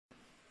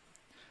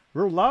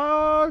We're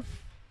live!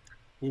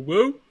 Woo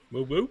woo,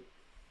 woo woo.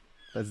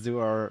 Let's do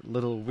our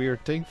little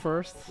weird thing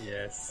first.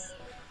 Yes.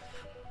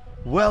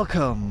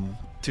 Welcome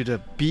to the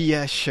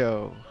BS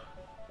show.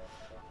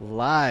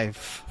 Live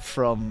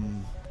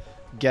from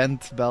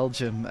Ghent,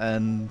 Belgium.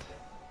 And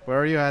where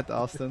are you at,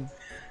 Austin?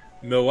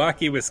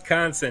 Milwaukee,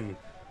 Wisconsin.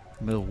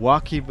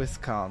 Milwaukee,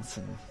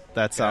 Wisconsin.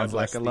 That God sounds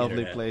like bless a the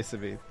lovely internet. place to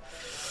be.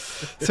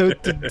 So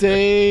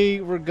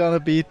today we're gonna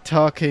be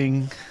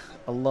talking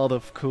a lot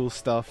of cool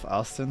stuff,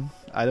 Austin.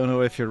 I don't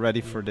know if you're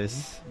ready for hmm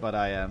this, but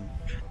I am.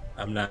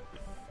 I'm not.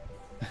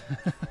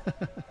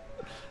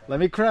 Let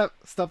me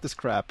stop this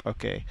crap.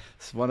 Okay.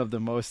 It's one of the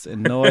most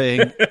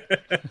annoying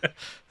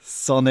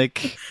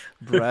Sonic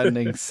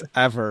brandings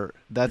ever.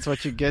 That's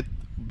what you get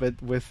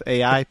with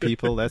AI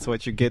people. That's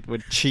what you get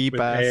with cheap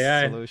With ass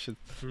AI. solutions.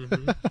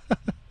 hmm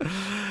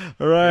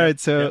All Yep, right.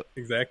 So yep,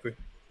 exactly.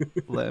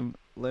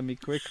 let me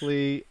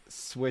quickly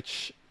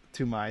switch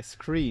to my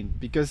screen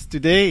because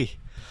today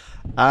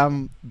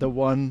I'm the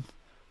one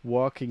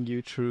walking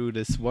you through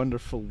this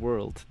wonderful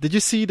world. Did you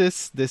see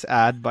this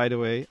ad, by the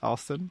way,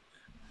 Austin?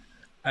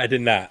 I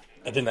did not.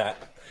 I did not.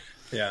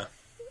 Yeah.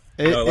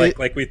 It, No, it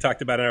like we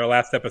talked about in our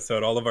last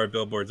episode, all of our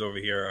billboards over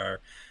here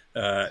are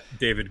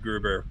David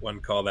Gruber. One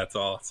call, that's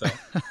all. So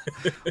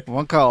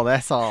One call,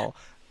 that's all.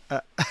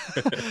 Uh,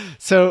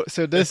 so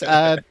this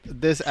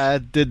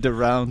ad did the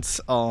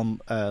rounds on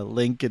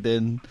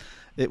LinkedIn.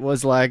 It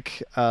was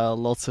like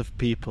lots of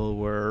people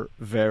were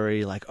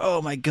very like,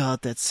 "Oh my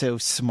god, that's so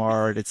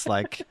smart!" It's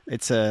like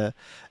it's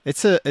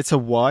a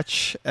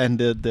watch, and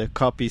the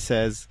copy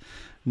says,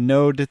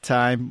 "Know the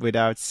time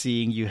without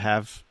seeing you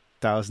have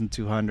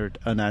 1,200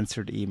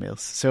 unanswered emails."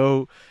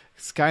 So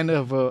it's kind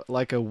of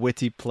like a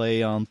witty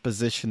play on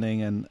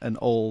positioning an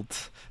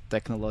old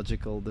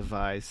technological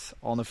device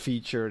on a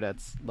feature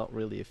that's not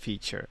really a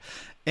feature.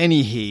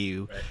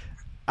 Anywho, right.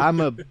 I'm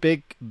a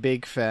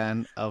big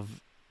fan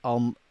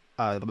on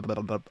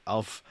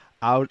of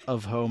out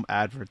of home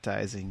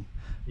advertising.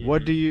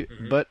 What do hmm you?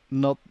 hmm But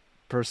not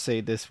per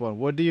se this one.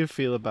 What do you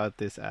feel about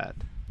this ad?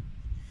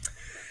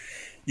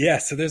 Yeah,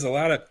 so there's a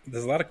lot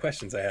of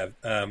questions I have.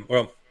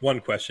 Well, one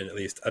question at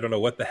least. I don't know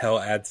what the hell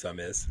AdSum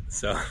is.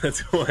 So that's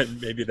one.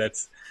 Maybe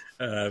that's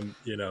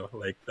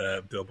like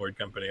the billboard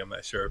company. I'm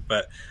not sure,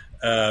 but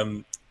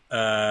um,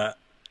 uh,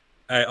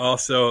 I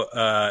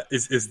also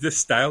is this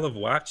style of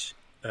watch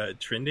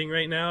trending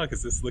right now?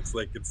 Because this looks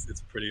like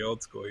it's pretty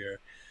old school here.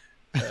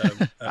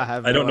 I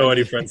have I no don't know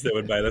any idea. friends that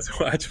would buy this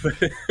watch, but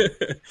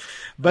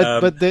If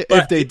but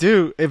they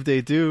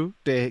do,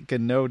 they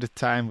can know the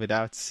time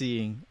without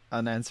seeing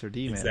unanswered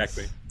emails.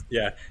 exactly.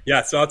 Yeah.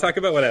 Yeah. So I'll talk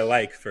about what I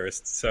like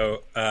first.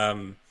 So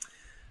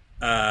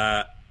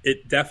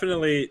it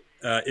definitely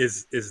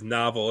is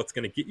novel. It's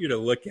going to get you to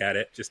look at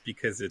it just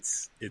because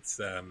it's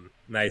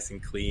nice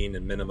and clean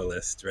and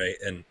minimalist, right?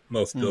 And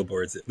most Hmm.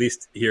 billboards, at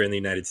least here in the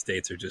United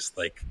States, are just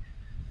like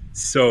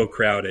so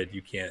crowded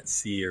you can't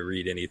see or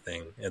read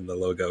anything, and the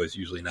logo is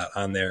usually not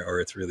on there or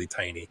it's really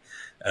tiny,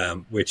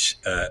 which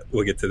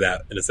we'll get to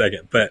that in a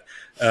second. But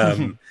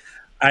um,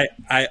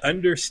 I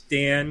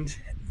understand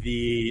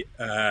the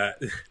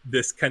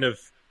this kind of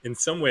in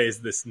some ways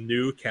this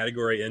new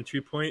category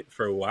entry point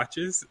for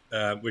watches,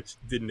 which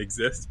didn't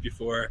exist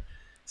before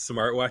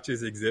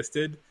smartwatches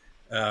existed,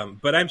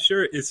 but I'm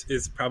sure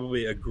is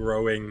probably a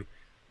growing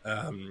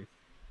um,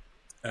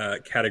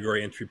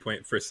 category entry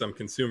point for some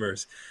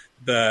consumers.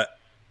 The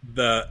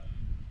the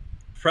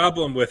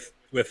problem with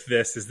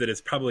this is that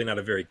it's probably not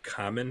a very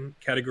common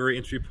category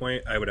entry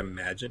point. I would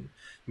imagine.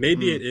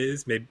 Maybe Hmm. it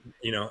is. Maybe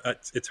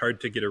it's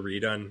hard to get a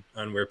read on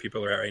where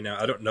people are at right now.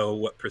 I don't know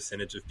what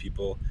percentage of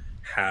people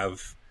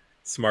have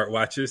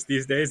smartwatches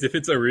these days. If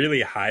it's a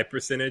really high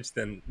percentage,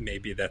 then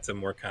maybe that's a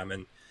more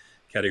common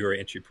category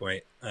entry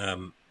point.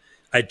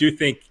 I do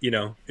think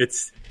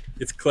it's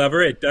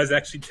clever. It does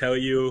actually tell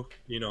you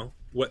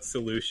what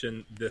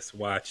solution this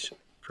watch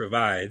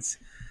provides.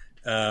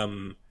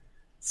 Um,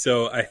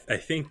 so I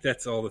think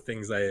that's all the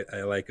things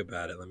I like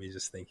about it. Let me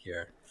just think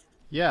here.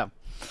 Yeah,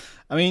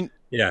 I mean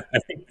Yeah, I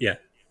think yeah.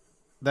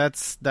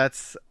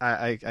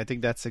 I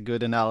think that's a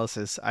good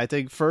analysis. I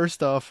think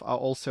first off,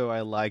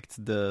 I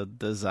liked the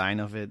design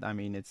of it. I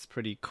mean, it's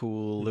pretty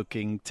cool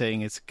looking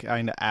thing. It's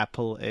kind of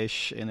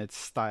Apple-ish in its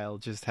style,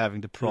 just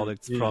having the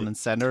products front Mm-hmm. and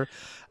center.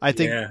 I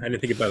think Yeah, I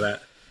didn't think about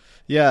that.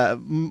 yeah,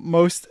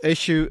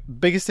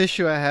 biggest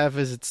issue I have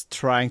is it's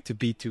trying to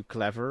be too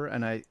clever,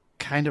 and I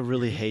kind of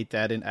really hmm hate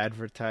that in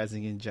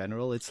advertising in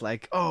general. It's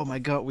like, oh my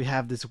god, we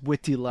have this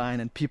witty line,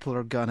 and people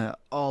are gonna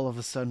all of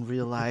a sudden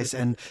realize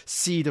and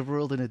see the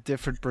world in a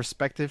different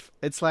perspective.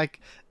 It's like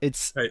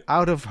it's Right.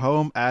 out of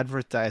home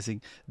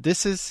advertising.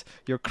 This is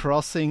you're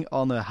crossing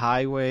on a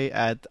highway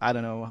at I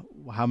don't know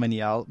how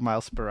many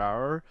miles per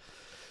hour,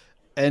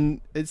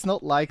 and it's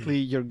not likely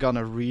you're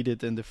gonna read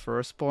it in the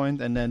first point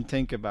and then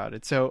think about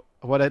it. So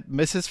what it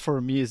misses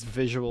for me is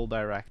visual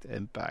direct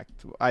impact.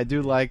 I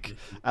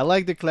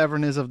like the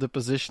cleverness of the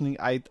positioning.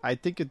 I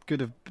think it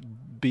could have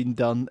been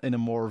done in a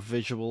more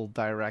visual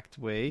direct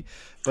way,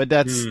 but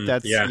that's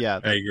Yeah,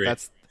 I agree.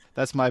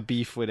 that's my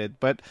beef with it.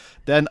 But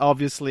then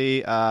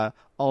obviously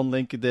on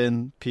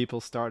LinkedIn, people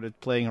started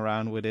playing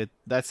around with it.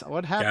 That's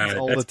what happens Got it.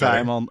 all the That's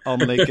time better. on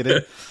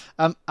LinkedIn.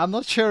 I'm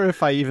not sure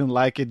if I even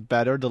like it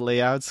better. The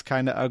layout's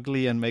kind of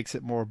ugly and makes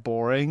it more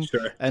boring,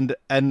 Sure. and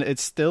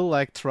it's still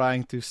like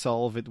trying to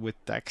solve it with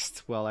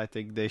text. Well, I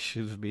think they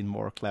should have been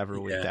more clever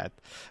with Yeah. that.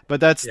 But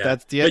that's Yeah.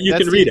 that's the But you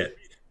that's can read the it.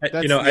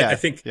 that's I yeah,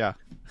 think yeah.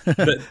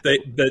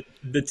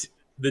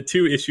 the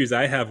two issues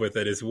I have with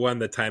it is one,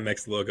 the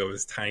Timex logo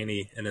is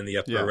tiny and in the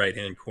upper Yeah. right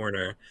hand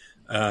corner.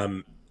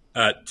 Um,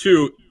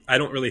 two, I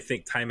don't really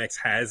think Timex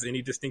has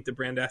any distinctive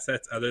brand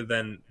assets other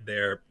than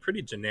their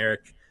pretty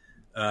generic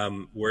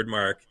word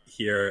mark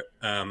here.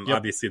 Yep.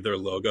 Obviously, their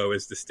logo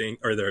is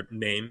distinct, or their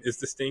name is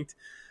distinct.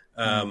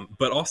 Mm,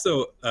 But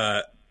also,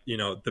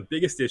 the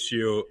biggest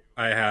issue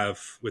I have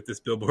with this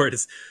billboard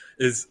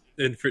is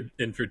and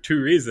for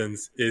two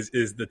reasons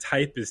is the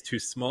type is too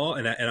small,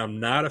 and I'm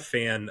not a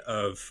fan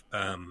of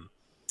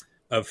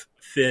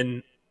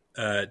thin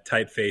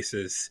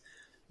typefaces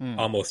mm.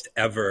 almost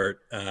ever,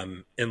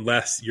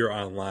 unless you're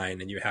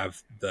online and you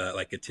have the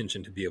like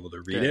attention to be able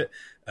to read Yeah. it.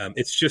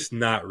 It's just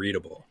not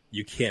readable.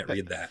 You can't Ba-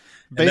 read that,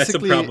 and that's a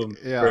Basically, problem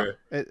yeah.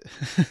 for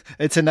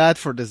It's an ad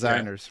for yeah.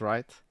 designers,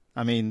 right?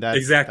 I mean, that's that.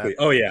 Exactly.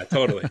 Oh yeah,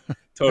 totally,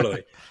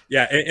 totally.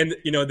 Yeah, and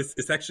this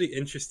it's actually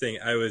interesting.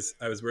 I was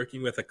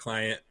working with a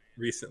client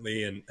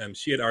recently, and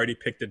she had already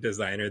picked a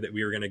designer that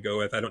we were going to go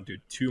with. I don't do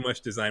too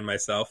much design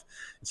myself,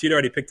 and she had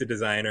already picked a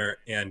designer,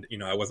 and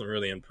I wasn't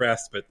really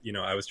impressed, but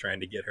I was trying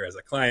to get her as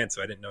a client,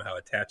 so I didn't know how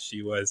attached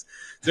she was.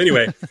 So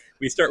anyway,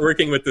 we start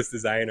working with this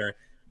designer,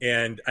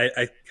 and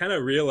I kind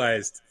of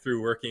realized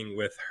through working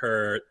with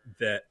her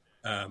that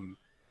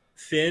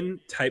thin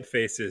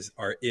typefaces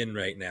are in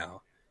right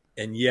now,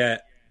 and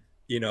yet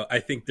I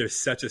think there's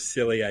such a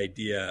silly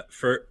idea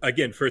for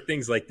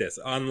things like this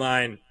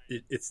online.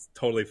 It's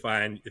totally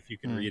fine if you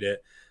can Mm, read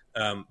it,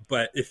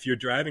 but if you're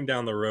driving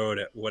down the road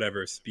at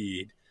whatever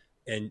speed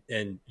and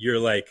you're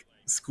like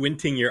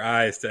squinting your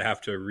eyes to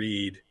have to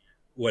read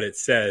what it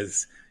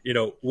says,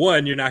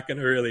 one, you're not going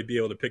to really be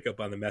able to pick up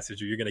on the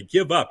message, or you're going to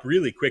give up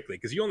really quickly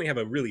because you only have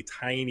a really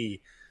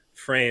tiny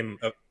frame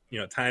of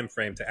time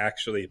frame to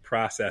actually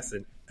process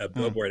a mm.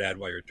 billboard ad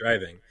while you're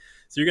driving.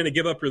 So you're going to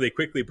give up really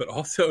quickly, but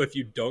also if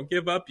you don't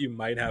give up, you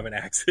might have an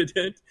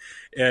accident,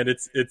 and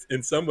it's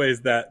in some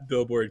ways that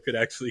billboard could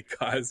actually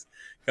cause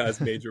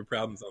major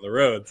problems on the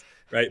roads,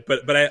 right?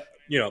 But I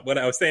what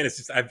I was saying is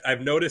just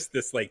I've noticed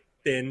this like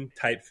thin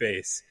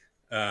typeface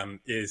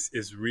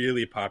is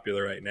really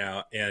popular right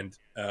now, and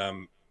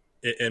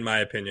in my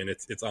opinion,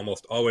 it's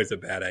almost always a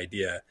bad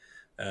idea.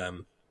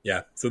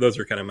 Yeah, so those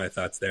were kind of my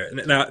thoughts there.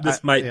 And now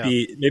this might Yeah.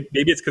 be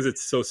maybe it's because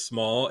it's so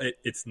small,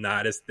 it's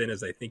not as thin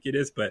as I think it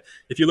is. But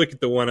if you look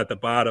at the one at the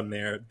bottom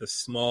there, the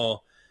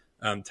small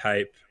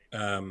type,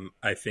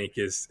 I think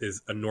is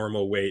a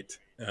normal weight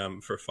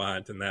for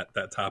font, and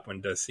that top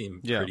one does seem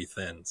Yeah. pretty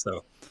thin.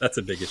 So that's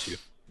a big issue.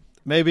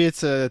 Maybe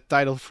it's a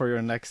title for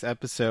your next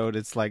episode.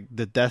 It's like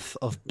the death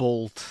of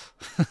Bolt.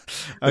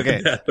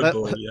 Okay, That's a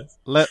bull, yes.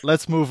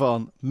 let's move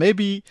on.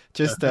 Maybe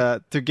just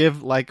Uh, to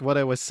give like what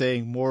I was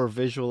saying more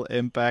visual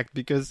impact,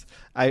 because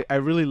I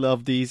really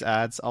love these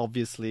ads.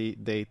 Obviously,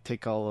 they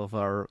tick all of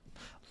our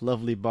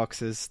lovely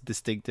boxes,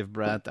 distinctive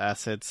brand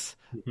assets.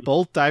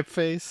 Bold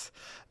typeface,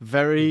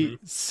 very hmm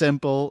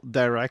simple,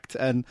 direct,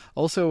 and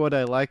also what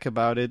I like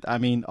about it, I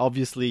mean,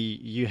 obviously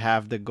you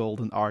have the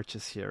golden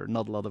arches here.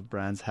 Not a lot of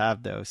brands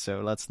have those,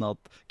 so let's not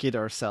kid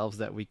ourselves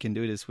that we can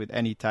do this with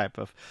any type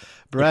of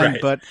brand.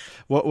 Right. But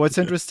what's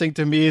interesting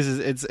to me is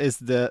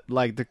the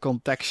like the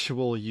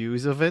contextual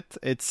use of it.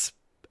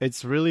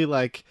 It's really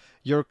like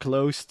you're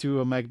close to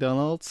a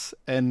McDonald's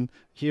and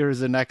here's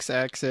the next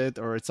exit,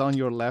 or it's on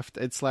your left.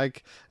 It's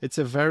like it's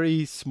a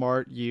very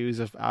smart use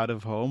of out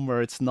of home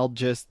where it's not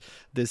just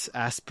this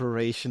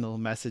aspirational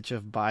message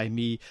of buy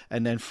me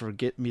and then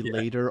forget me Yeah.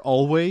 later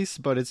always,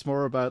 but it's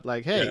more about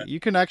like, hey, Yeah. you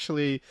can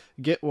actually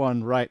get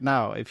one right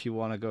now if you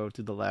want to go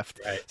to the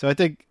left. Right. So I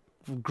think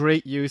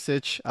great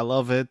usage. I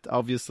love it.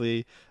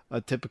 Obviously, a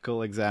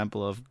typical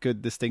example of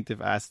good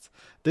distinctive ads.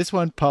 This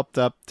one popped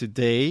up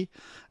today.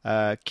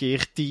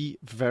 Kirti,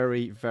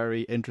 very,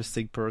 very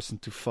interesting person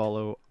to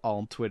follow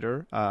on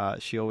Twitter.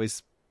 She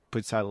always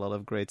puts out a lot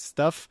of great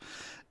stuff.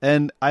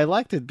 And I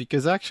liked it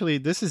because actually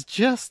this is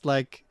just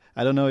like,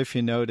 I don't know if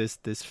you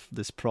noticed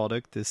this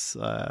product, this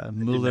I did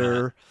not.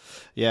 Muller.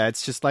 Yeah,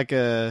 it's just like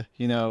a,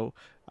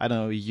 I don't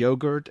know,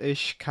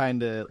 yogurt-ish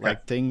kind of Okay.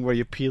 like thing where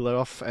you peel it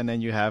off and then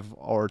you have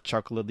or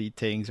chocolatey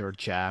things or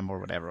jam or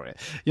whatever.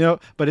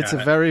 But it's a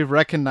Got it. very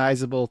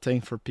recognizable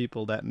thing for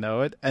people that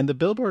know it. And the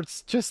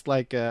billboard's just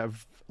like a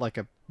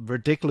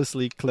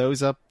ridiculously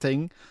close-up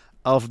thing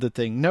of the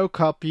thing. No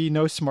copy,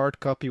 no smart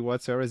copy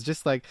whatsoever. It's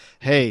just like,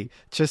 hey,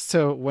 just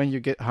so when you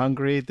get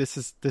hungry, this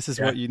is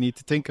Yeah. what you need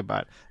to think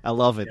about. I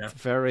love it. Yeah.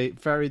 Very,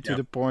 very to Yeah.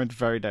 the point,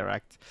 very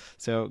direct.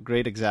 So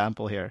great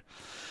example here.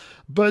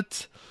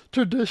 But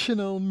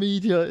traditional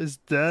media is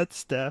dead,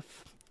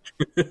 Steph.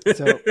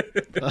 So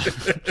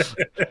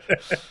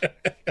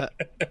uh,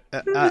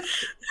 uh,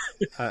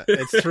 uh,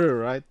 it's true,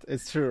 right?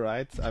 It's true,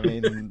 right? I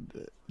mean,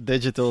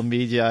 digital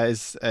media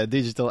is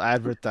digital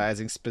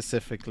advertising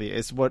specifically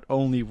is what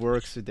only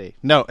works today.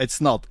 No,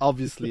 it's not.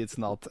 Obviously, it's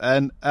not.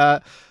 And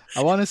I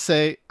want to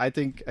say, I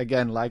think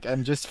again, like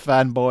I'm just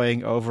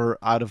fanboying over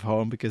out of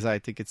home because I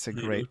think it's a Mhm.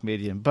 great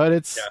medium, but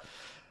it's Yeah,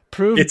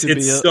 proved it's to it's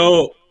be a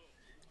so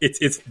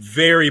it's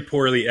very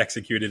poorly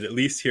executed. At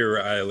least here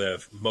where I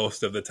live,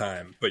 most of the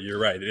time. But you're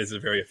right; it is a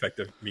very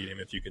effective medium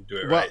if you can do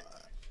it well. right.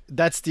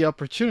 That's the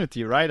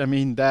opportunity, right? I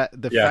mean,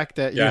 that the Yeah, fact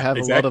that you yeah, have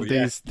a lot of exactly.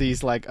 Yeah,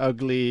 these like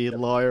ugly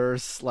yep.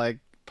 lawyers like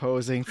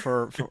posing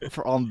for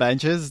on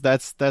benches.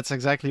 That's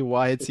exactly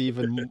why it's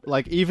even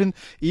like even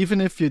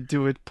if you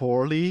do it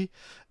poorly,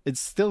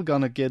 it's still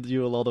gonna get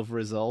you a lot of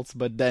results.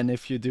 But then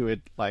if you do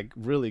it like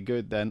really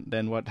good,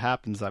 then what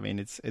happens? I mean,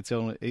 it's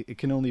only it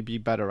can only be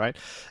better, right?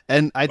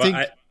 And I Well,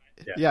 I think,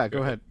 yeah. yeah, Go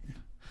go ahead. ahead.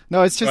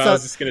 No, it's just Well, I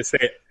was that. just gonna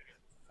say.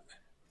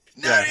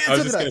 No, Yeah, I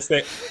was answer just that. gonna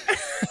say.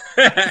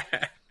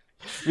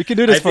 We can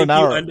do this I for an think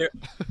you hour. under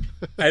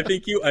I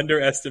think you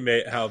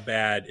underestimate how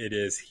bad it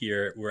is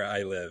here where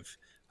I live.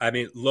 I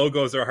mean,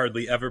 logos are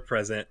hardly ever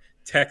present.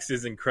 Text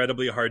is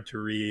incredibly hard to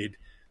read.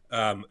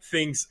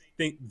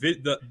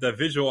 The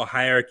visual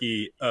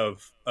hierarchy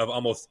of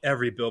almost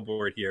every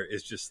billboard here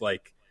is just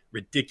like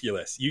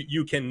ridiculous.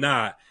 You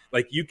cannot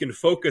like you can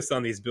focus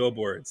on these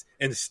billboards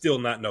and still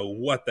not know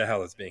what the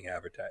hell is being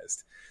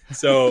advertised.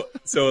 So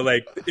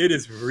like it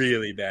is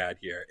really bad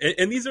here,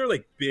 and these are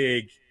like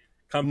big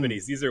Hmm.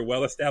 companies. These are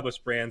well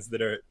established brands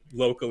that are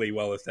locally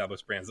well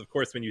established brands. Of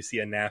course, when you see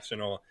a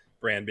national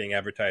brand being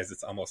advertised,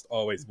 it's almost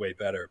always way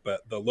better.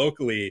 But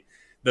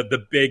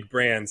the big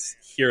brands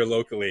here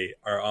locally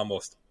are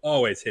almost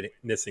always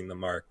missing the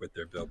mark with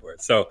their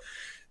billboards.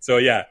 So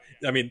yeah,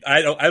 I mean,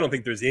 I don't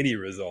think there's any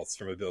results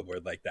from a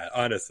billboard like that.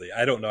 Honestly,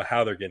 I don't know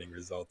how they're getting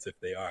results if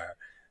they are,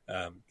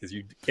 because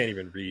you can't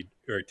even read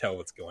or tell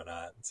what's going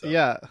on. So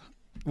Yeah.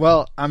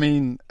 Well, I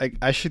mean,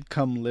 I should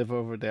come live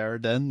over there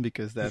then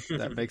because that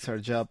makes our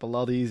job a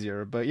lot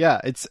easier. But yeah,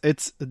 it's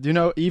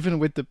even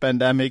with the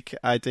pandemic,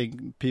 I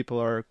think people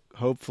are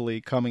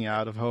hopefully coming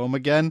out of home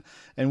again,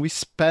 and we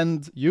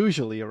spend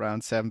usually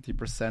around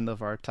 70%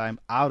 of our time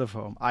out of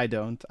home. I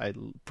don't.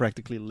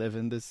 Practically live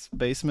in this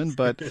basement,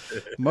 but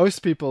most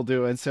people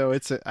do, and so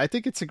I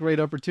think it's a great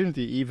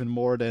opportunity even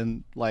more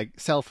than like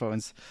cell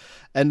phones.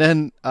 And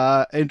then,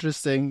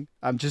 interesting.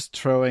 I'm just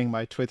throwing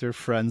my Twitter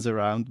friends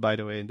around, by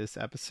the way, in this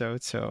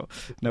episode, so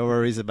no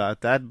worries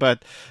about that.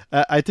 But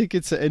I think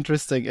it's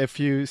interesting if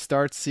you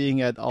start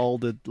seeing at all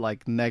the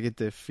like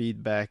negative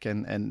feedback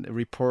and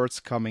reports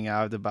coming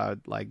out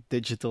about like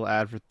digital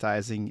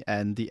advertising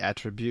and the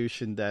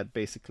attribution that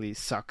basically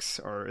sucks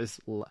or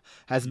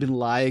has been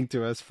lying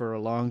to us for a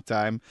long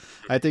time.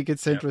 I think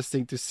it's yeah,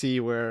 interesting to see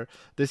where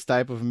this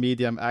type of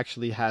medium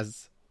actually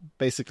has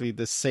basically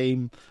the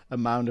same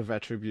amount of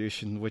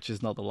attribution, which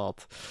is not a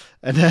lot.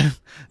 And then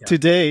yeah.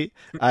 today,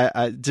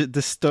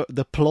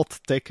 the plot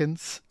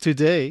thickens.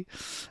 Today,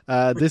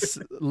 this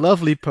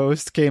lovely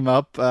post came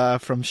up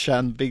from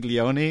Shan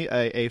Biglioni,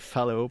 a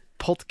fellow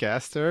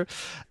podcaster,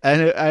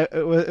 and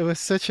it was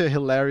such a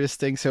hilarious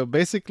thing. So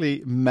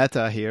basically,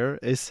 Meta here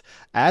is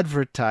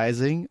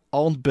advertising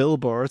on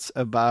billboards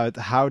about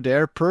how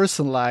their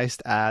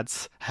personalized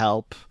ads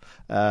help,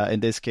 in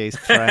this case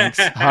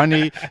Frank's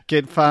honey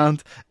get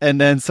found, and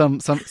then some.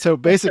 So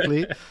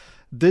basically,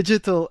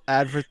 digital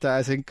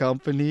advertising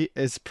company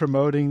is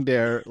promoting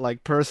their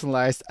like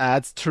personalized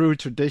ads through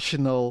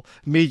traditional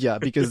media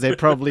because they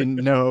probably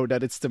know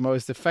that it's the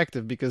most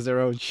effective because their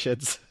own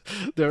shits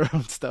their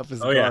own stuff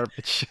is Oh yeah,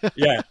 garbage.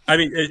 yeah. I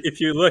mean,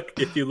 if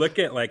you look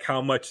at like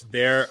how much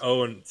their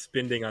own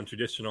spending on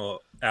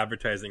traditional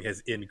advertising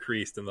has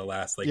increased in the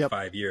last like Yep.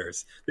 5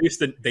 years.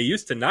 They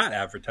used to not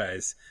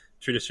advertise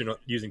traditional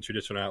using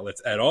traditional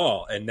outlets at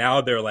all, and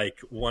now they're like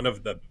one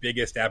of the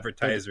biggest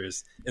Like,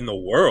 advertisers in the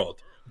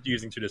world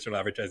using traditional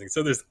advertising.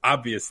 So there's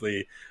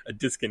obviously a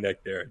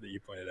disconnect there that you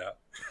pointed out.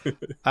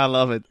 I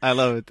love it. I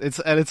love it.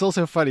 It's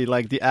also funny.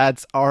 Like the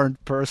ads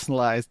aren't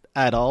personalized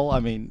at all. I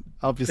mean,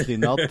 obviously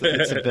not.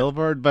 It's a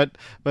billboard, but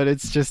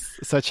it's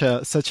just such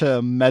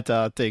a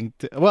meta thing.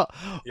 Well,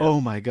 Yeah. oh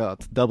my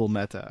god, double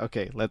meta.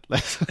 Okay,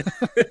 let's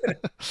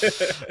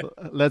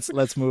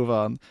let's move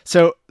on.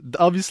 So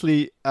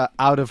obviously,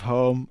 out of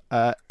home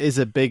is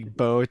a big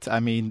boat. I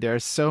mean,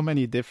 there's so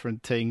many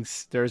different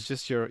things. There's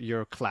just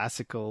your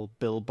classical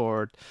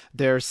billboard.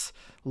 There's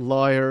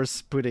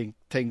lawyers putting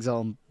things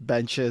on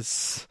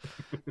benches.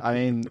 I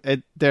mean,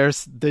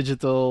 there's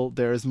digital,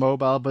 there's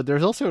mobile, but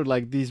there's also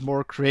like these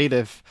more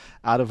creative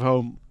out of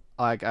home.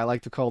 Like I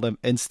like to call them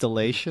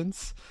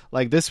installations.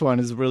 Like this one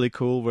is really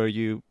cool, where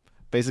you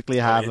basically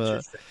Oh, have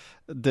interesting.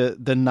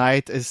 the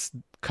night is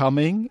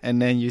coming,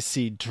 and then you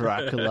see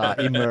Dracula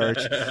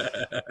emerge.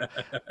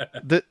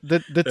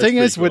 The That's thing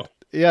pretty is cool.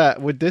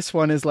 with this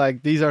one is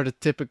like these are the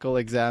typical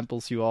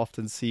examples you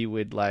often see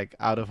with like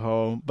out of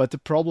home, but the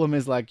problem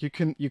is like you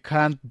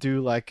can't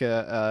do like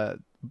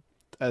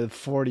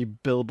 40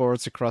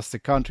 billboards across the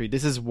country.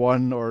 This is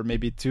one or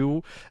maybe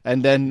two,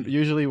 and then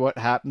usually what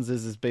happens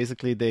is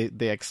basically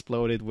they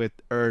explode it with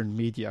earned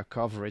media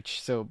coverage.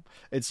 So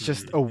it's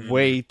just a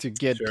way to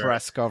get Sure.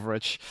 press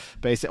coverage,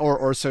 basically,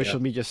 or Yeah.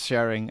 social media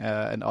sharing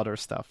and other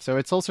stuff. So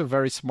it's also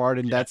very smart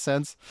in Yeah. that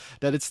sense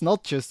that it's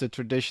not just a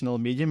traditional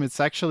medium. It's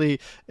actually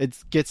it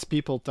gets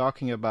people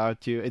talking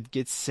about you. It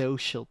gets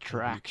social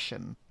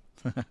traction.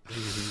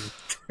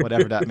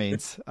 Whatever that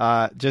means.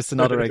 Just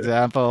another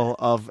example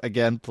of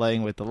again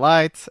playing with the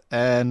light,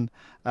 and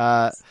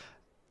I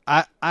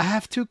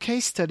have two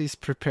case studies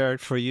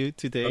prepared for you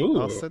today,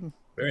 Oh, Austin.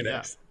 very Yeah,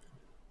 nice.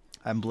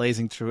 I'm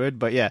blazing through it,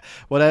 but yeah,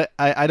 what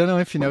I don't know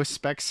if you know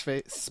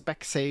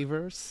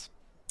Specsavers.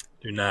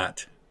 Do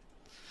not.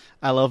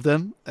 I love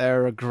them.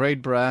 They're a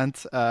great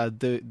brand.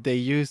 They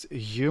use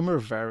humor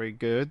very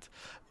good,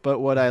 but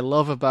what I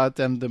love about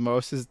them the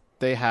most is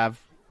they have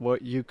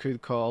what you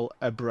could call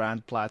a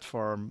brand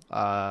platform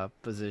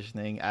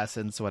positioning,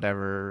 essence,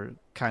 whatever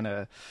kind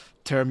of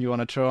term you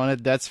want to throw on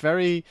it. That's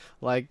very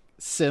like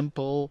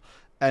simple,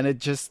 and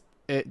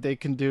they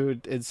can do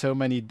it in so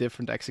many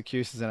different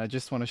executions. And I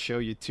just want to show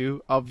you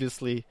two.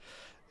 Obviously,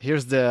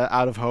 here's the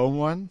out of home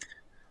one.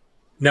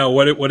 Now,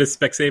 what is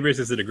Specsavers?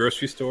 Is it a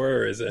grocery store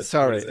or is it what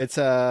Sorry, is it?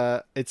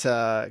 it's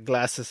a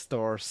glasses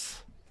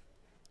stores.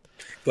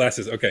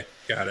 Glasses. Okay,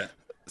 got it.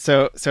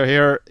 So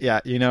here, yeah,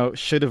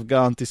 should have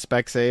gone to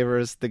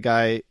Specsavers. The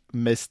guy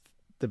missed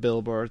the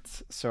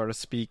billboards, sort of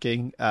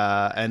speaking,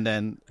 and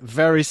then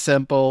very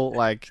simple,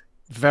 like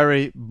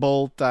very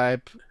bold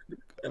type,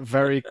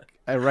 very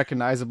a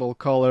recognizable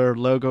color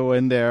logo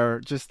in there,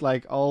 just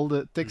like all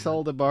the ticks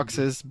all the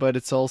boxes, but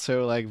it's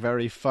also like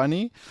very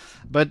funny.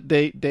 But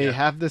they Yeah.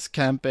 have this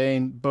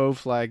campaign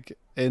both like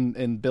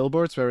in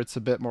billboards where it's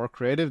a bit more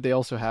creative. They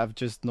also have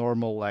just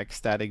normal like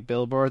static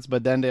billboards,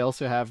 but then they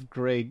also have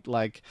great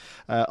like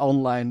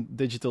online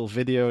digital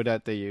video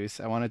that they use.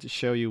 I wanted to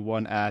show you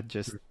one ad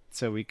just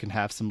so we can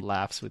have some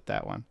laughs with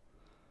that one.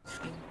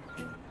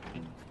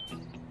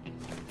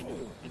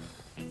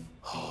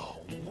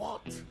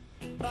 What?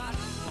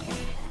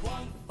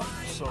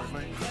 Sorry,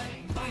 mate.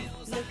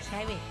 Looks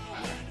heavy.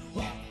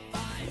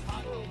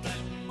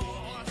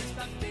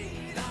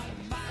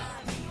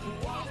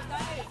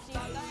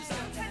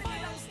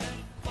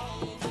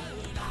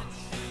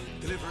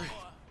 Delivery.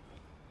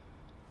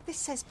 This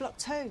says block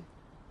 2.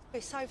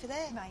 It's over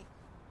there,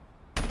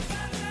 mate.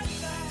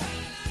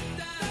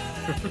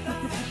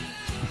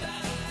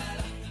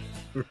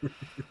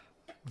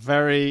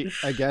 Very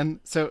again.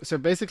 So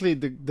basically,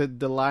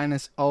 the line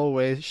is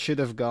always should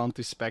have gone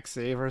to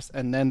Specsavers,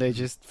 and then they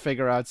just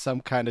figure out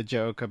some kind of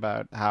joke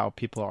about how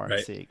people aren't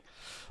Right. seeing.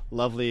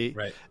 Lovely.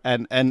 Right.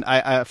 And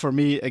I for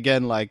me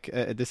again, like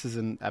this is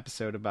an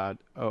episode about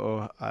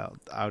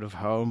out of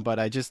home, but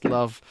I just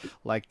love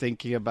like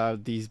thinking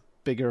about these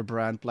bigger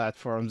brand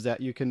platforms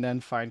that you can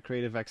then find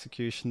creative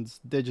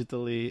executions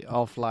digitally,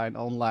 offline,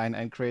 online,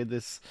 and create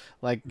this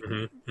like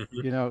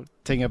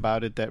thing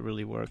about it that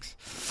really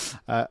works.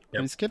 Let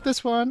me skip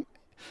this one.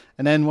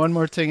 And then one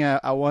more thing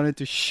I wanted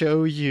to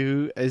show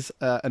you is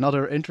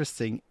another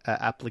interesting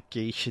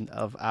application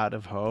of out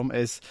of home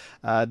is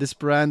this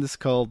brand is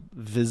called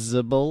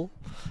Visible.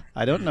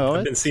 I don't know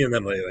I've it. been seeing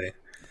them lately.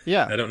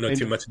 Yeah, I don't know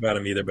too much about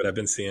them either, but I've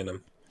been seeing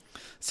them.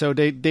 so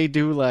they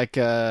do like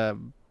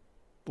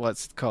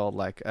what's it called,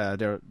 like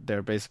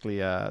they're basically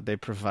they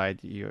provide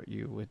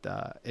you with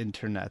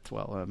internet,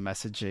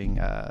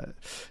 messaging,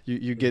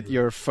 you get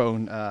your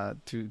phone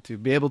to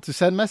be able to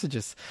send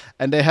messages,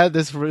 and they had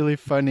this really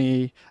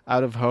funny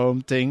out of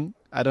home thing.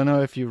 I don't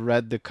know if you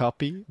read the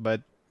copy,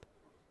 but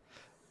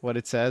what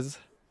it says.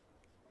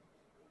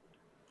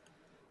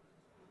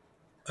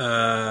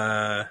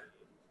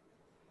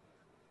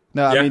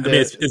 No, Yeah, I mean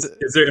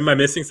is there? Am I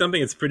missing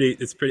something? It's pretty.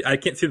 I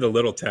can't see the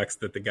little text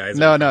that the guys.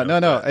 no, are no, in no,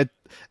 front no. of,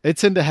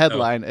 It's in the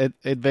headline.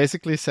 It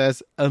basically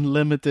says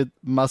unlimited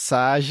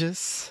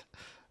massages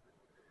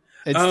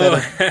instead Oh,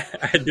 of.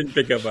 I didn't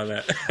pick up on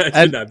that. I did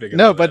And not pick up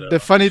no, on that but at the all.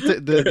 funny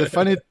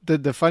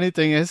the funny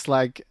thing is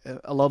like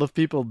a lot of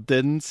people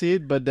didn't see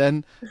it, but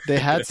then they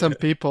had some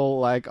people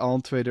like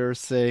on Twitter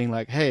saying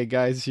like, "Hey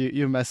guys,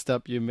 you messed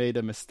up, you made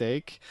a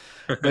mistake,"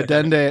 but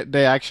then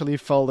they actually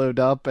followed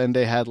up and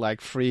they had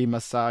like free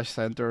massage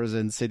centers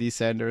and city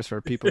centers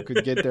where people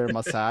could get their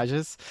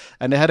massages,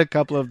 and they had a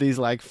couple of these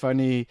like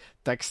funny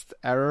text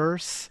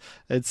errors.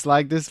 It's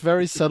like this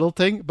very subtle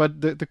thing,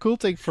 but the cool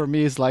thing for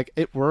me is like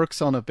it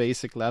works on a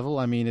basic level.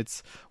 I mean,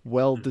 it's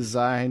well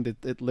designed.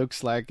 It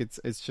looks like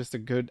it's just a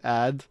good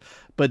ad,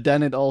 but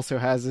then it also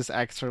has this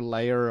extra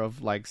layer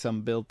of like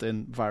some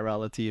built-in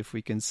virality, if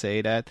we can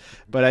say that.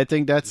 But I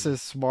think that's a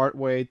smart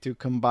way to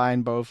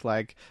combine both,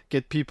 like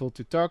get people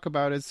to talk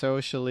about it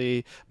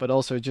socially, but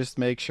also just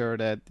make sure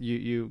that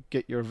you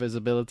get your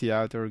visibility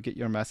out or get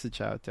your message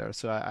out there.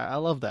 So I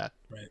love that.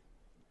 Right.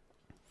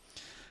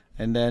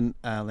 And then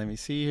let me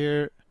see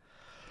here.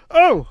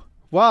 Oh,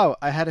 wow!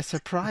 I had a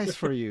surprise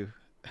for you.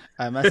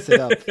 I messed it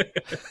up.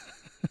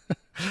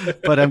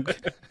 But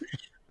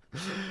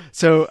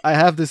so I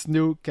have this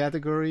new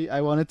category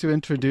I wanted to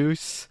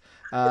introduce.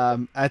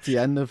 at the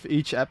end of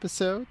each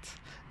episode,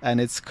 and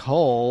it's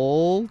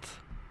called.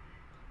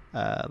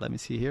 Let me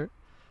see here.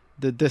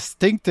 The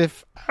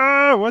distinctive.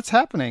 What's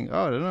happening?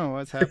 Oh, I don't know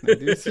what's happening.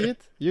 Do you see it?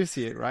 You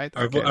see it, right?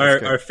 Okay,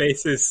 that's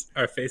good.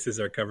 Our faces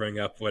are covering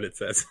up what it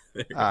says.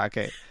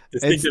 Okay.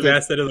 Distinctive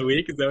asset of the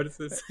week, is that what it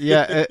says?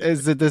 Yeah,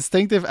 it's the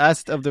distinctive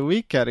asset of the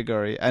week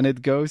category, and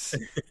it goes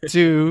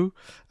to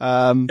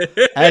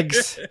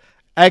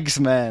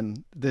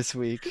Eggsman this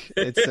week.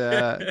 It's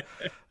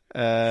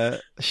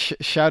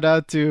shout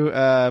out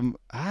to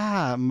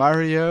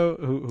Mario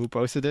who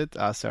posted it.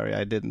 Sorry,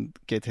 I didn't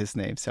get his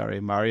name.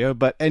 Sorry, Mario.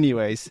 But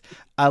anyways,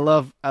 I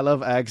love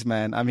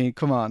Eggsman. I mean,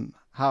 come on,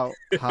 how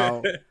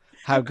good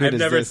I've is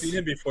never this? seen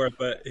him before,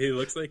 but he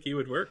looks like he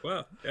would work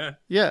well. Yeah.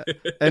 Yeah,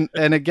 and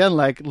again,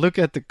 like, look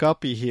at the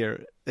copy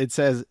here. It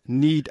says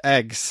 "Need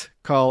eggs.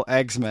 Call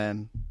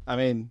Eggsman." I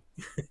mean,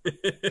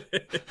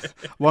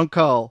 one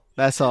call.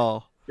 That's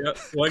all. Yep,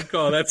 one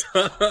call. That's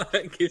all.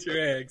 Get your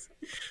eggs.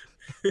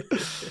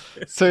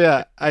 So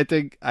yeah, I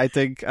think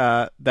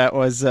that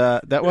was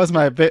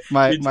my bit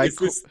my.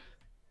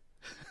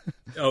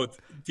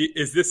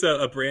 Is this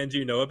a brand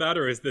you know about,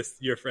 or is this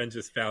your friend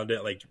just found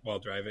it like while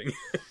driving?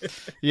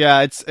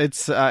 Yeah,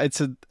 it's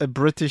a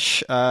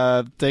British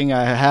thing.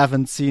 I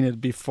haven't seen it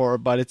before,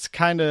 but it's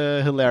kind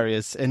of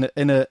hilarious in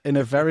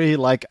a very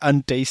like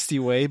untasty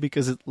way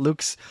because it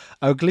looks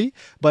ugly.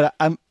 But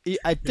I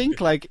think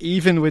like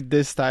even with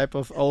this type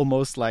of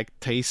almost like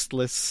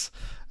tasteless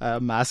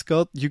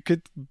mascot, you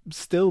could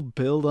still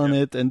build on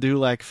it and do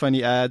like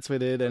funny ads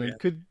with it, and it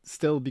could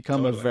still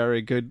become a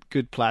very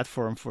good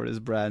platform for this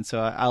brand. So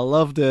I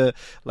love the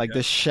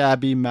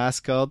shabby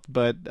mascot,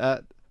 but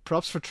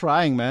props for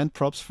trying, man.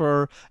 Props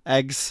for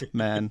eggs,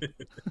 man.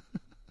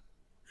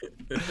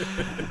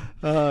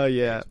 Oh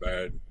yeah.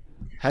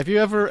 Have you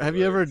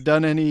ever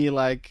done any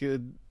like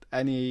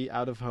any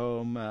out of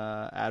home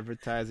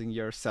advertising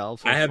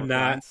yourself? I have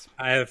not.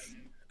 Brands?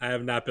 I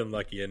have not been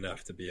lucky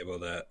enough to be able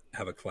to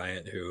have a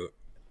client who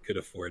could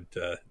afford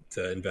to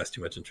invest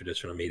too much in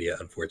traditional media,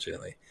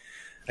 unfortunately.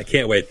 I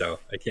can't wait, though.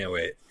 I can't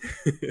wait.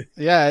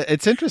 Yeah,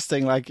 it's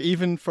interesting. Like,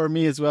 even for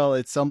me as well,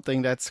 it's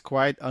something that's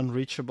quite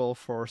unreachable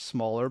for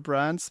smaller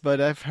brands. But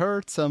I've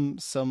heard some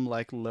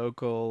like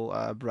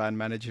local brand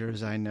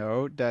managers I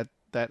know that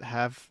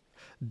have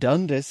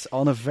done this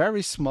on a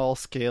very small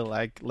scale,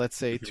 like let's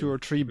say 2 or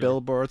 3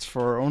 billboards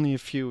for only a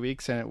few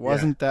weeks, and it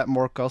wasn't that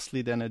more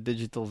costly than a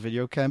digital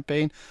video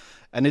campaign,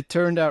 and it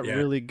turned out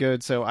really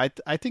good. So I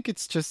think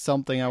it's just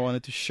something I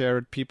wanted to share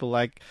with people.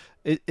 Like,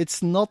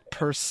 it's not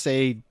per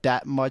se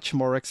that much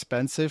more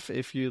expensive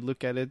if you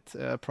look at it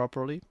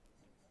properly.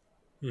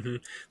 Mm-hmm.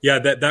 Yeah,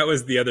 that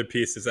was the other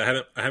piece. Is I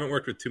haven't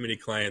worked with too many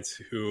clients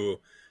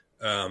who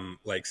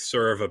like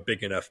serve a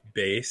big enough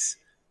base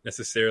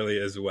necessarily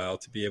as well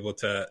to be able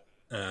to.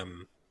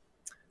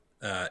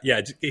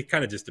 It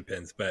kind of just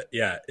depends, but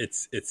yeah,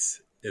 it's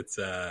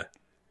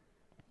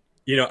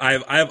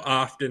I've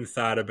often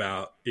thought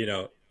about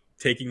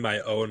taking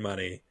my own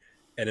money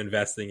and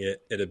investing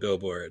it in a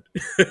billboard.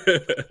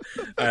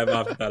 I've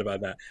often thought about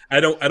that. I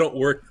don't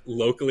work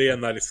locally. I'm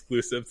not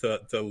exclusive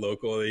to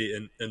locally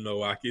in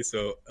Milwaukee.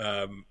 So,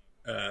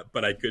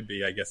 but I could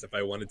be, I guess, if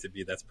I wanted to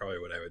be. That's probably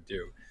what I would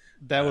do.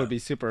 That would be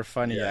super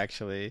funny,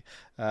 actually.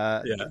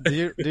 Do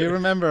you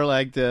remember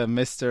like the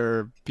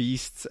Mr.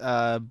 Beast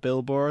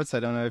billboards? I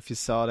don't know if you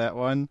saw that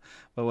one,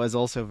 but it was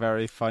also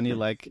very funny.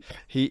 Like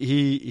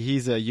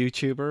he's a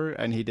YouTuber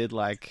and he did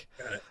like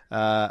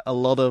a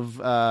lot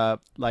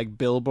of like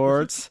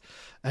billboards.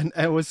 And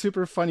it was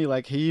super funny.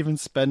 Like, he even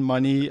spent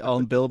money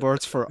on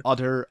billboards for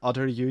other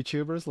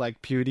YouTubers,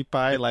 like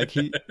PewDiePie. Like,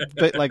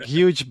 like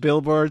huge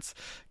billboards,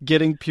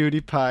 getting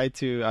PewDiePie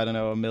to, I don't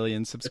know, 1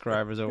 million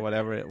subscribers or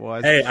whatever it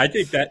was. Hey, I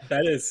think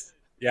that is,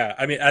 yeah.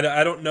 I mean,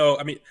 I don't know.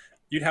 I mean,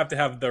 you'd have to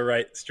have the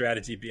right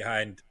strategy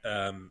behind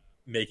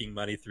making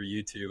money through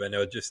YouTube. I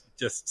know just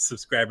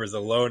subscribers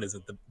alone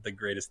isn't the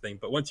greatest thing,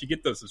 but once you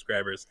get those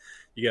subscribers,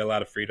 you get a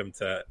lot of freedom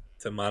to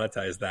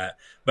monetize that.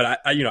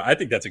 But I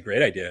think that's a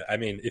great idea. I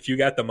mean, if you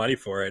got the money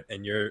for it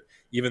and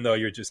even though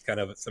you're just kind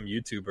of some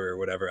YouTuber or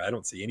whatever, I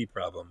don't see any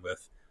problem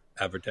with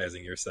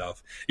advertising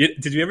yourself.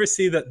 Did you ever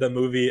see the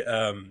movie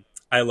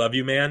I Love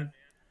You, Man?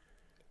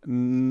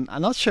 I'm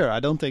not sure. I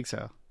don't think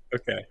so.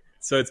 Okay.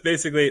 So it's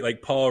basically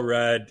like Paul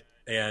Rudd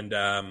and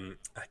I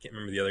can't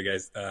remember the other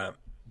guys,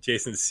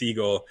 Jason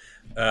Segel.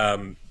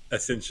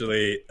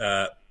 Essentially,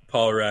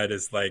 Paul Rudd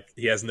is like,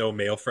 he has no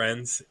male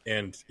friends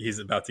and he's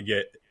about to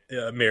get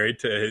married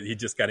he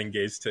just got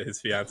engaged to his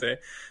fiance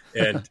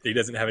and he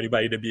doesn't have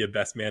anybody to be a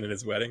best man in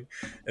his wedding.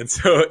 And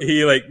so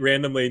he like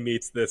randomly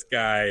meets this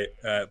guy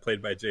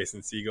played by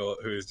Jason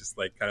Segel, who is just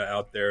like kind of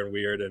out there and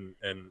weird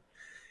and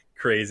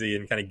crazy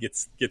and kind of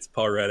gets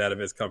Paul Rudd out of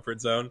his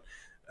comfort zone.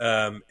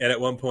 And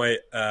at one point,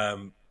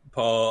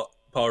 Paul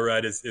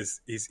Rudd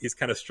he's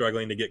kind of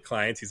struggling to get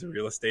clients. He's a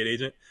real estate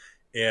agent.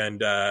 And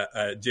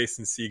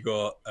Jason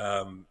Segel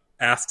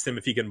asks him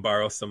if he can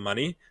borrow some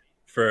money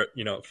for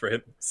for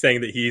him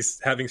saying that he's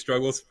having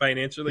struggles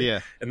financially,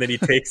 Yeah. and then he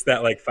takes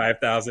that like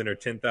 $5,000 or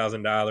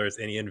 $10,000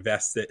 and he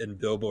invests it in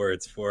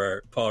billboards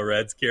for Paul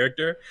Rudd's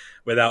character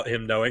without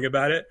him knowing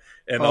about it.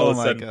 And all Oh of a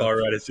my sudden, God. Paul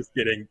Rudd is just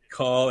getting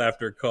call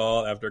after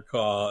call after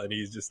call, and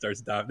he just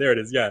starts there it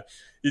is, yeah,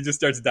 he just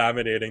starts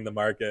dominating the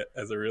market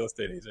as a real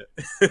estate agent.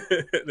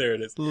 There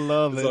it is.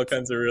 Love There's all it.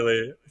 kinds of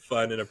really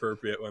fun and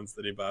appropriate ones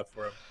that he bought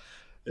for him.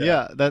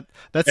 Yeah, that's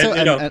And so,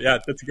 yeah,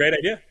 that's a great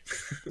idea.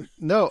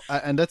 no,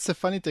 and that's the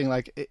funny thing.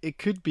 Like it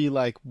could be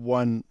like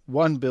one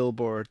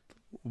billboard,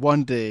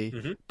 one day,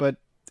 Mhm. but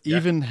Yeah.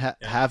 even Yeah.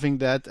 having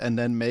that and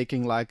then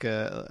making like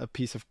a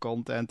piece of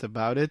content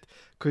about it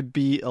could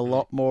be a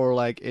lot more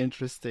like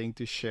interesting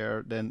to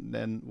share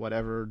than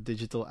whatever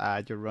digital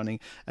ad you're running.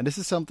 And this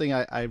is something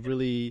I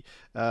really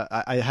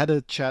I had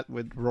a chat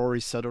with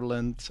Rory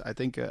Sutherland, I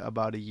think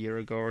about a year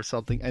ago or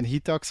something, and he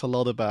talks a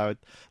lot about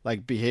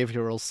like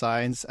behavioral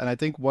science. And I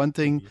think one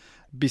thing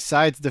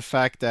besides the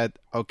fact that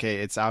okay,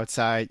 it's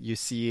outside, you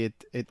see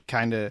it, it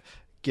kind of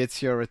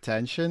gets your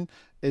attention,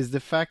 is the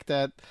fact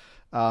that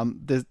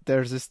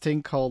there's this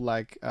thing called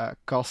like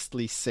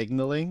costly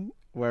signaling,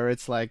 where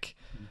it's like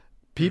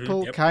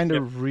people Yep. kind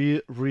Yep. of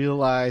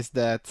realize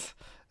that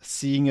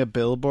seeing a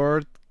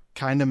billboard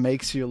kind of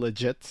makes you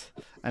legit,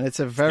 and it's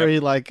a very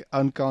like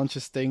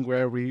unconscious thing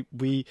where we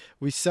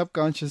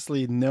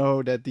subconsciously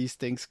know that these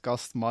things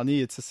cost money.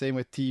 It's the same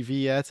with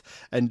TV ads,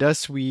 and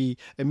thus we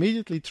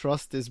immediately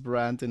trust this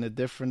brand in a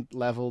different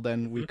level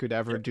than we could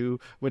ever do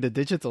with a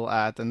digital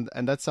ad, and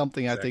that's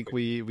something I think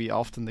we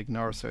often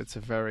ignore. So it's a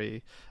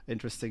very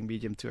interesting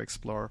medium to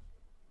explore.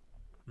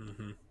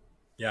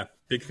 Yeah,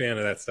 big fan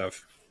of that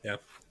stuff. Yeah.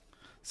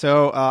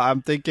 So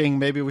I'm thinking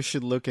maybe we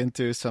should look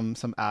into some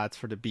ads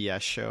for the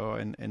BS show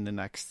in the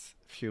next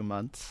few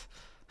months.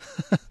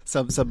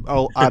 some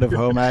out of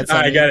home ads.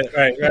 I got it.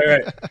 Right.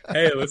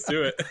 Hey, let's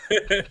do it.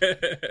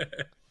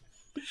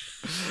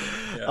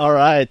 All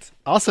right,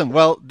 awesome.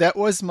 Well, that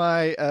was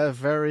my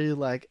very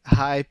like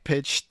high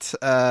pitched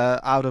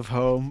out of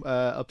home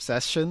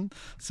obsession.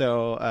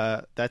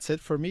 So that's it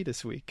for me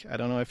this week. I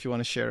don't know if you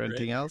want to share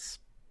anything else.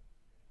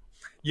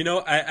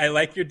 I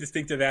like your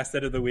distinctive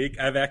asset of the week.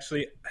 I've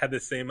actually had the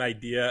same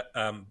idea,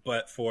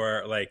 but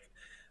for like,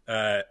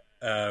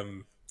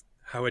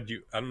 how would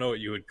you? I don't know what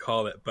you would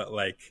call it, but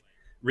like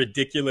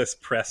ridiculous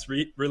press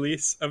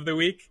release of the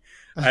week.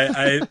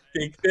 I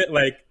think that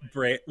like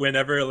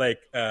whenever like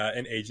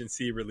an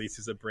agency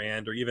releases a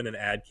brand or even an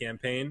ad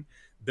campaign,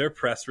 their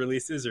press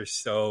releases are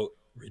so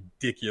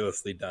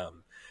ridiculously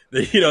dumb.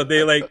 They try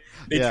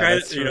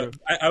to.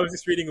 I was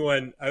just reading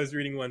one. I was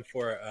reading one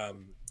for.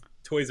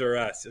 Toys R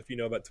Us, if you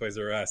know about Toys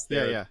R Us,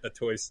 they're a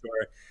toy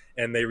store,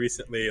 and they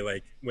recently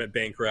like went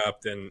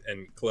bankrupt and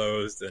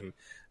closed and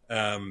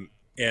hold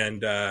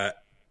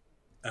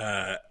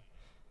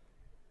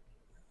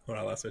on,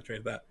 I lost my train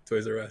of thought.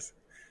 Toys R Us.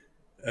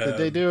 Did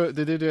they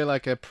do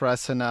like a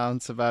press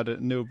announce about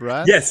a new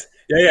brand? Yes.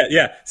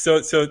 Yeah. So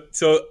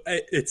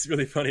it's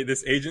really funny.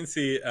 This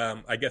agency,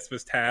 I guess,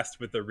 was tasked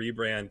with the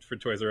rebrand for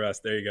Toys R Us.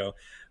 There you go.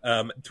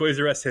 Toys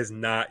R Us has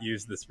not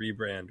used this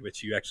rebrand,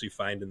 which you actually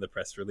find in the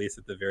press release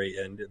at the very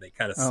end, and they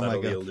kind of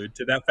subtly allude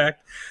to that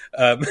fact,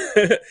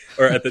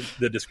 or at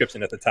the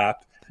description at the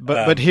top.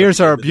 But here's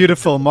our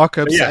beautiful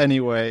mock-ups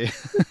anyway.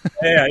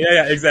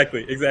 Yeah.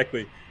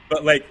 Exactly.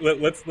 But like,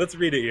 let's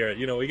read it here.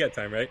 We got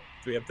time, right?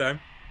 Do we have time?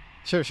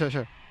 Sure.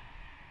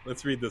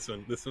 Let's read this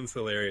one. This one's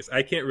hilarious.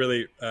 I can't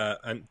really,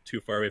 I'm too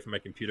far away from my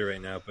computer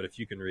right now, but if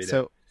you can read it.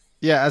 So,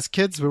 yeah, as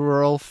kids, we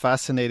were all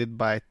fascinated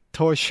by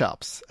toy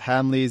shops.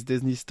 Hamleys,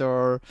 Disney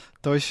Store,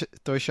 toy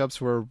shops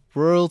were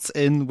worlds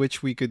in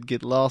which we could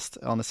get lost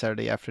on a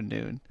Saturday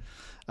afternoon.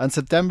 On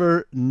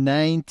September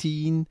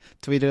 19,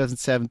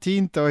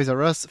 2017, Toys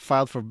R Us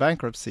filed for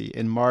bankruptcy.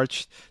 In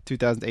March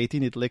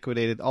 2018, it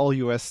liquidated all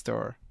U.S.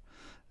 store.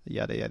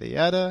 Yada, yada,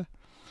 yada.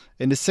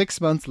 In the 6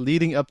 months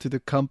leading up to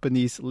the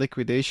company's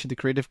liquidation, the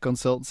creative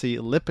consultancy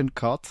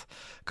Lippincott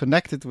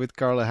connected with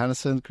Carla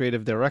Hannison,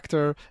 creative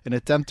director, in an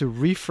attempt to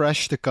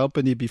refresh the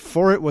company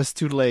before it was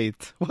too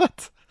late.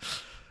 What?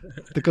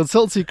 The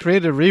consultancy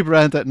created a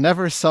rebrand that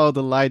never saw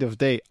the light of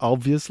day,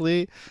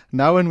 obviously.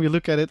 Now when we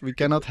look at it, we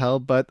cannot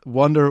help but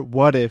wonder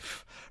what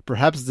if.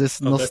 Perhaps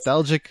this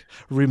nostalgic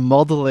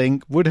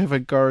remodeling would have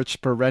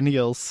encouraged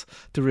perennials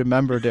to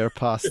remember their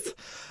past.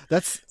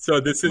 This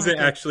isn't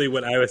actually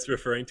what I was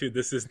referring to.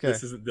 This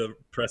isn't the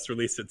press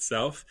release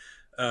itself.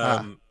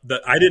 I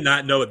did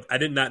not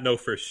know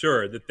for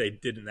sure that they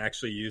didn't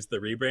actually use the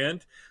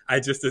rebrand. I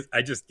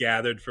just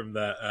gathered from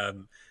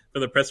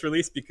the press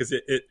release because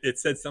it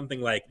said something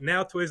like,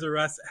 now Toys R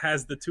Us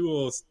has the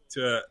tools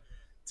to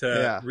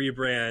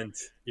rebrand,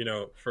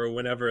 for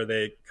whenever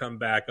they come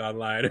back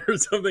online or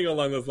something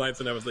along those lines.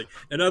 And I was like,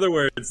 in other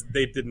words,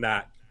 they did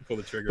not pull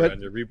the trigger on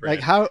your rebrand.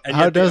 Like how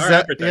does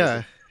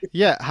that?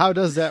 How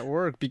does that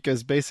work?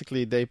 Because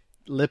basically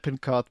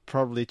Lippincott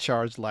probably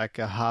charged like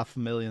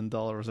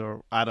 $500,000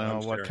 or I don't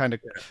know what kind of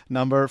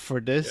number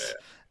for this,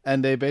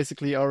 and they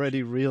basically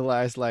already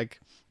realized like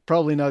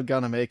probably not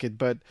gonna make it,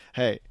 but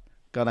hey,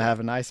 gonna have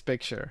a nice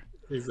picture.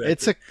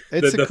 It's exactly.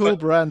 it's a The cool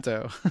brand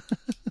though.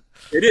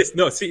 It is.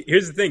 No, see,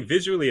 here's the thing.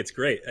 Visually, it's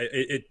great.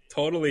 It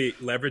totally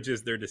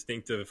leverages their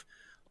distinctive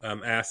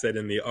asset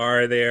in the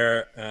R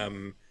there.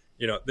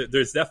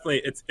 There's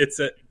definitely it's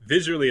a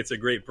visually it's a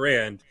great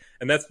brand,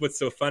 and that's what's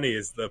so funny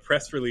is the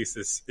press release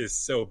is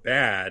so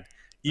bad,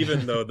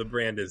 even though the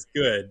brand is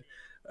good,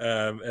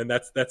 and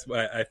that's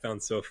why I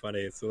found so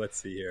funny. So let's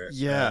see here.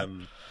 Yeah.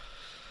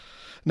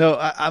 No,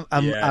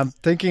 I'm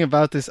thinking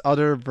about this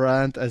other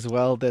brand as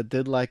well that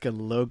did like a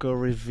logo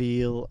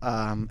reveal.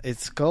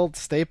 It's called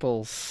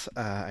Staples,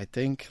 I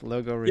think.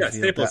 Logo reveal. Yeah,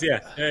 Staples.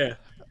 Yeah.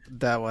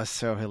 That was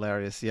so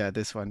hilarious. Yeah,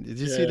 this one. Did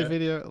you see the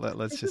video?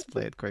 Let's just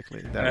play it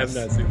quickly. I have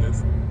not seen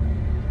this.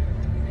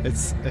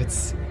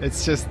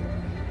 It's just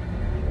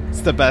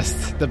the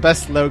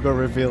best logo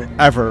reveal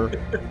ever.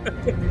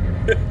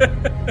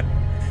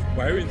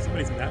 Why are we in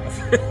somebody's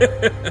mouth?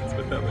 That's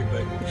what that looked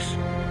like.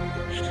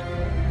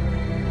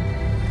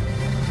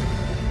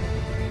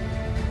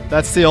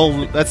 That's the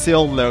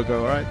old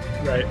logo, right?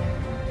 Right.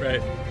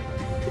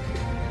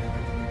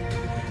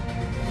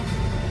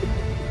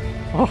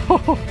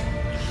 Oh.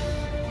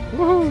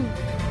 Woo.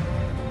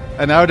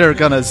 And now they're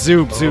gonna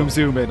zoom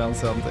in on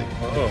something.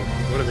 Oh,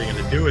 what are they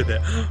gonna do with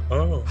it?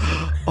 Oh.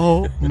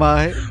 Oh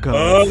my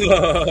god.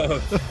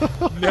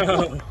 Oh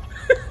no.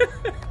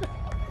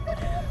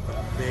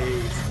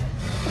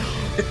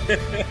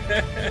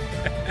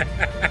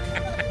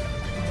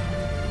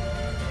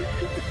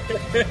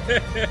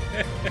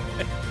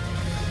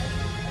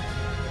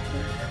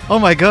 Oh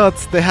my god,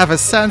 they have a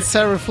sans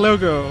serif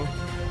logo.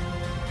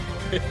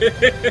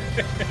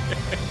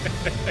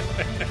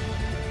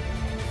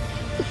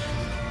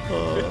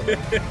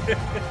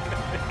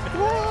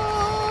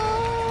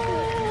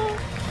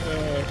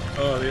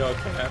 Oh, they all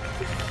clap.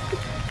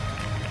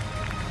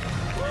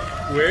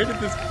 Where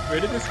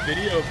did this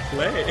video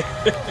play?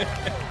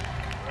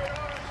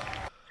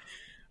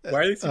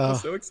 Why are these people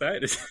so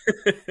excited?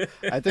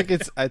 I think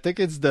it's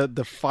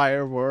the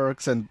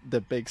fireworks and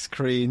the big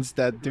screens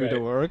that do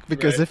the work.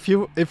 Because if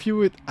you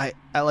would I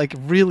like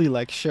really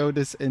like show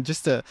this in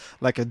just a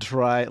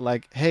dry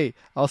like, hey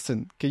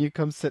Austin, can you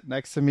come sit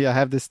next to me? I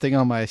have this thing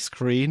on my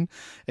screen,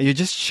 and you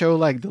just show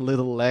like the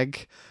little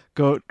leg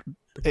go.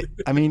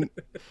 I mean,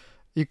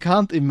 you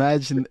can't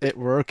imagine it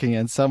working,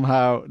 and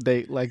somehow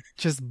they like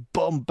just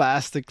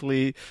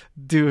bombastically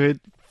do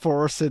it.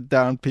 Force it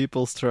down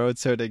people's throats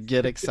so they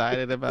get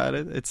excited about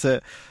it.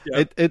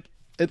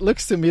 It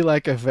looks to me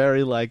like a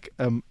very like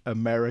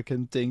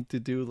American thing to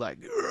do. Like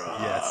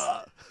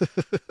yes.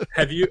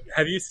 Have you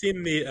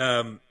seen the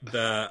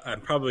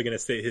I'm probably going to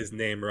say his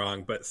name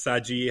wrong, but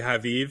Saji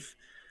Haviv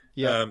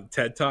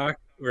TED Talk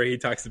where he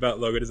talks about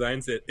logo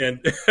designs and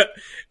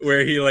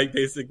where he like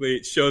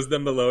basically shows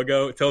them the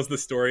logo, tells the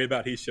story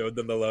about he showed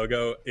them the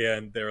logo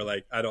and they were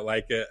like, I don't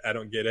like it, I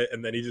don't get it,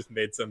 and then he just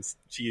made some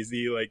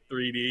cheesy like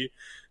 3D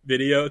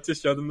video to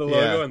show them the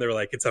logo and they were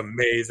like, it's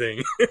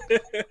amazing.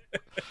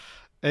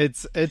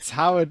 It's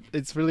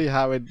really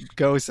how it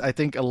goes. I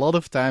think a lot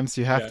of times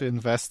you have to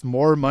invest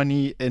more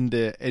money in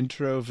the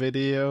intro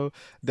video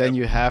than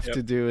you have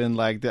to do in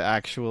like the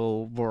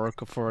actual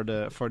work for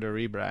the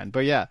rebrand.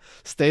 But yeah,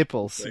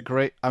 Staples,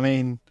 great. I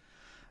mean,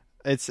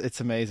 it's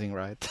amazing,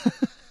 right?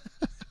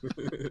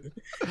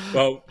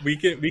 Well, we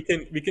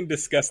can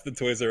discuss the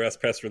Toys R Us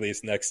press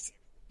release next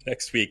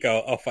week.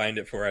 I'll find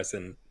it for us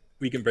and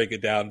we can break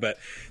it down. But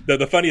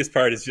the funniest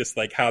part is just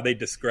like how they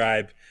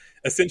describe,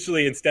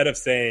 essentially, instead of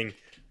saying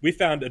we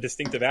found a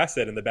distinctive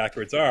asset in the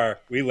backwards R,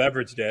 we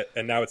leveraged it,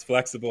 and now it's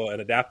flexible and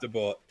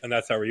adaptable, and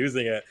that's how we're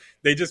using it.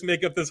 They just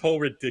make up this whole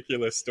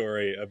ridiculous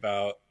story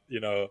about,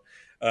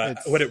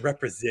 what it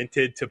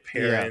represented to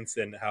parents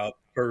and how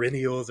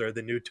perennials are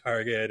the new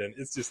target, and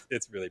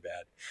it's really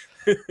bad.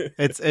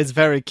 It's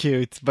very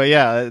cute, but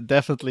yeah,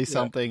 definitely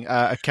something,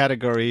 a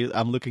category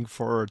I'm looking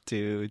forward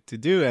to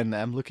do, and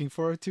I'm looking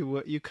forward to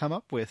what you come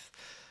up with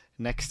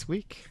next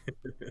week.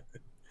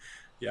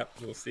 Yep,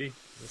 we'll see.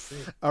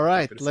 All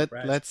right,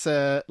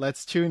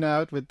 let's tune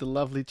out with the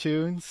lovely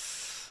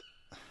tunes.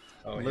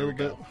 Oh, a little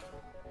bit.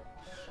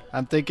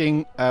 I'm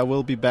thinking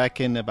we'll be back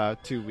in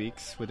about 2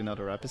 weeks with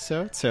another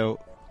episode.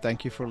 So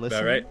thank you for listening.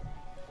 All right.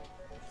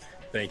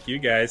 Thank you,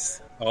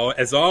 guys. Oh,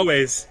 as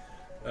always,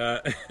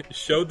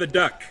 show the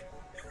duck.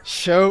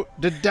 Show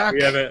the duck.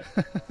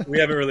 We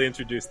haven't really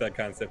introduced that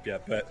concept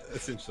yet, but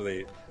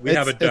essentially, we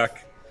have a duck.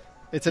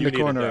 It's in the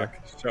corner.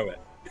 Show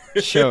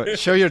it. Show it.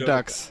 Show your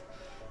ducks.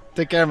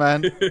 Take care,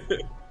 man.